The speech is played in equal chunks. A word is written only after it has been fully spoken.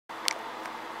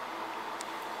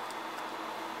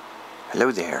Hello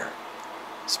there,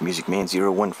 it's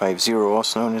MusicMan0150,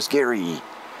 also known as Gary,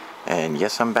 and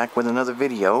yes, I'm back with another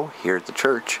video here at the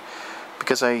church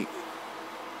because I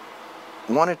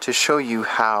wanted to show you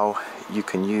how you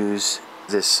can use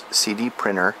this CD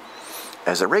printer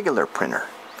as a regular printer.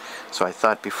 So I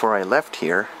thought before I left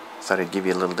here, I'd give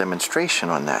you a little demonstration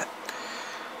on that.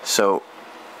 So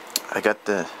I got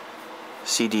the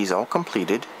CDs all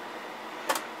completed,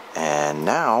 and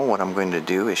now what I'm going to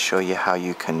do is show you how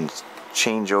you can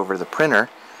change over the printer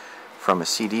from a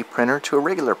CD printer to a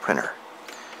regular printer.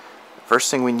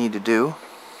 First thing we need to do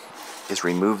is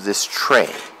remove this tray,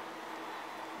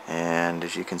 and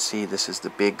as you can see, this is the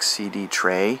big CD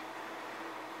tray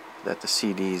that the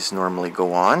CDs normally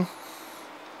go on.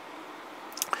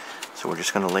 So we're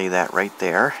just going to lay that right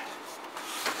there,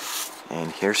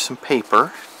 and here's some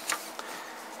paper,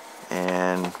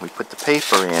 and we put the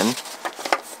paper in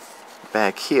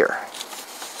back here.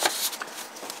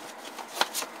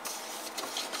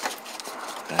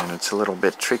 And it's a little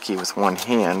bit tricky with one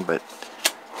hand, but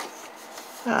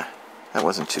that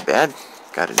wasn't too bad.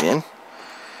 Got it in.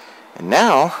 And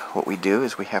now what we do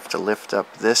is we have to lift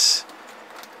up this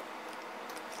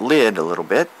lid a little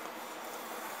bit,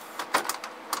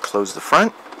 close the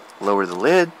front, lower the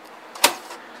lid,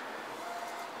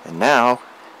 and now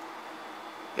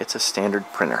it's a standard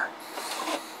printer.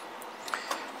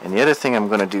 And the other thing I'm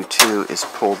going to do too is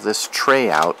pull this tray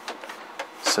out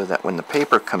so that when the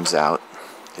paper comes out,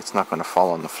 it's not going to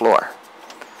fall on the floor.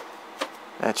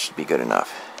 That should be good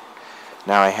enough.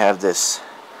 Now I have this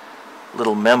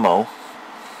little memo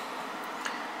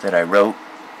that I wrote,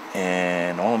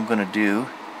 and all I'm going to do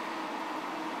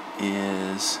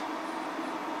is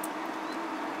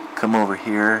come over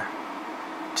here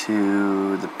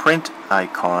to the print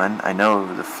icon. I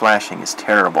know the flashing is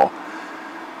terrible.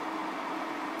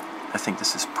 I think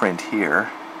this is print here.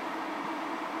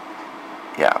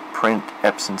 Yeah, print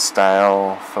Epson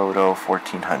style photo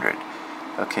 1400.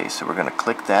 Okay, so we're going to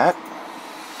click that.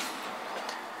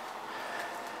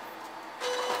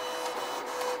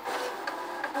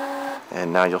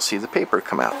 And now you'll see the paper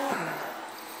come out.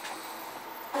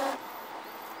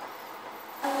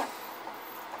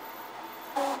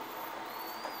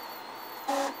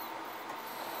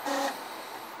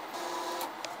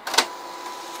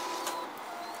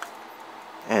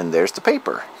 And there's the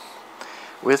paper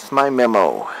with my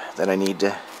memo that I need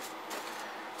to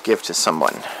give to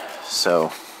someone.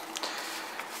 So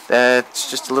that's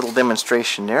just a little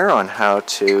demonstration there on how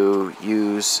to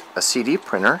use a CD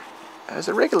printer as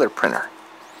a regular printer.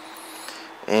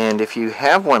 And if you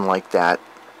have one like that,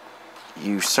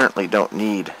 you certainly don't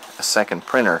need a second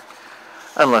printer,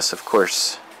 unless of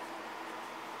course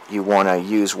you want to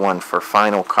use one for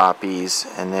final copies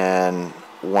and then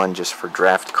one just for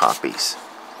draft copies.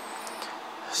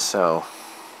 So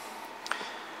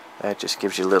that just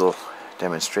gives you a little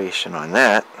demonstration on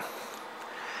that.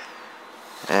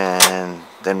 And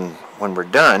then when we're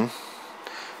done,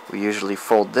 we usually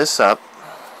fold this up,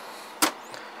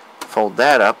 fold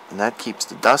that up, and that keeps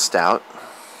the dust out.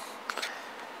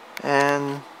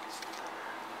 And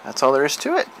that's all there is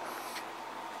to it.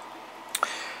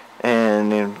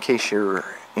 And in case you're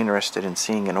interested in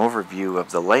seeing an overview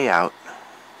of the layout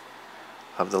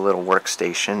of the little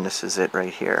workstation, this is it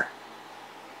right here.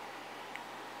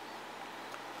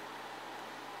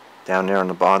 Down there on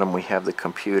the bottom we have the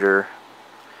computer.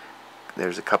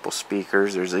 There's a couple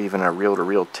speakers. There's even a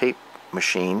reel-to-reel tape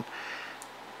machine,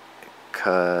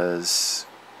 because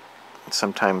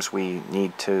sometimes we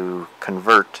need to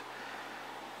convert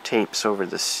tapes over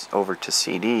to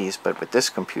CDs, but with this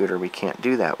computer we can't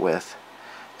do that with.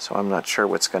 So I'm not sure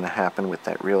what's going to happen with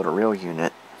that reel-to-reel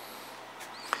unit.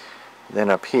 Then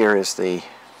up here is the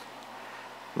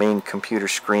main computer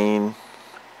screen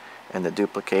and the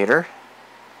duplicator.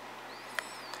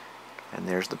 And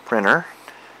there's the printer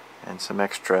and some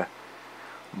extra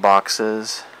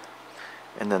boxes.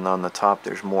 And then on the top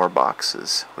there's more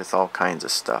boxes with all kinds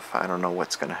of stuff. I don't know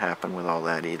what's going to happen with all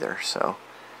that either. So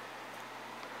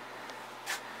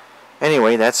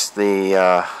anyway, that's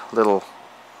the little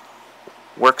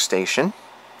workstation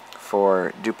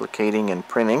for duplicating and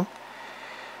printing.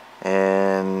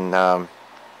 And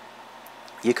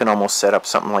you can almost set up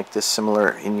something like this similar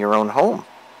in your own home.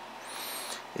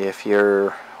 If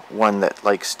you're one that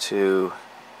likes to,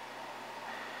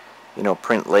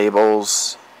 print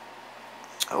labels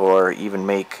or even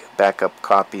make backup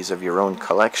copies of your own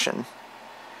collection.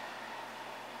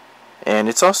 And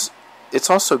it's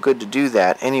also good to do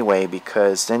that anyway,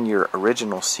 because then your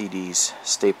original CDs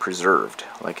stay preserved.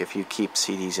 Like if you keep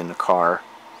CDs in the car,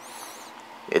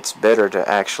 it's better to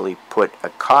actually put a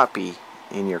copy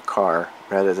in your car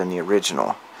rather than the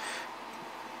original.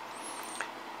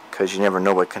 because you never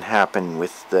know what can happen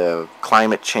with the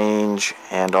climate change,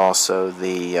 and also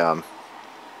the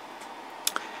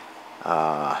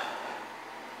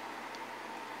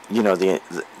you know, the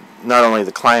not only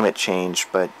the climate change,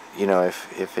 but you know,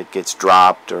 if it gets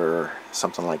dropped or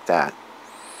something like that.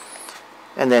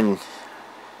 And then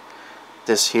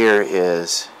this here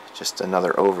is just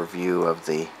another overview of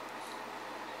the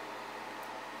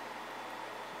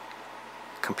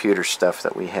computer stuff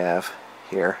that we have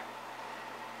here.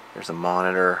 There's a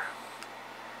monitor,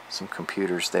 some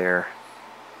computers there,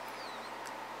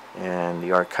 and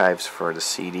the archives for the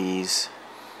CDs,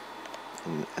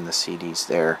 and the CDs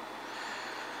there.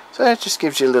 So that just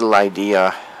gives you a little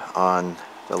idea on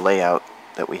the layout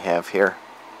that we have here.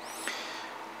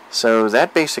 So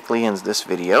that basically ends this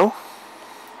video,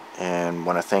 and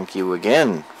want to thank you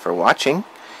again for watching,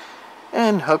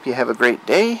 and hope you have a great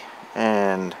day,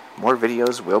 and more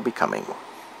videos will be coming.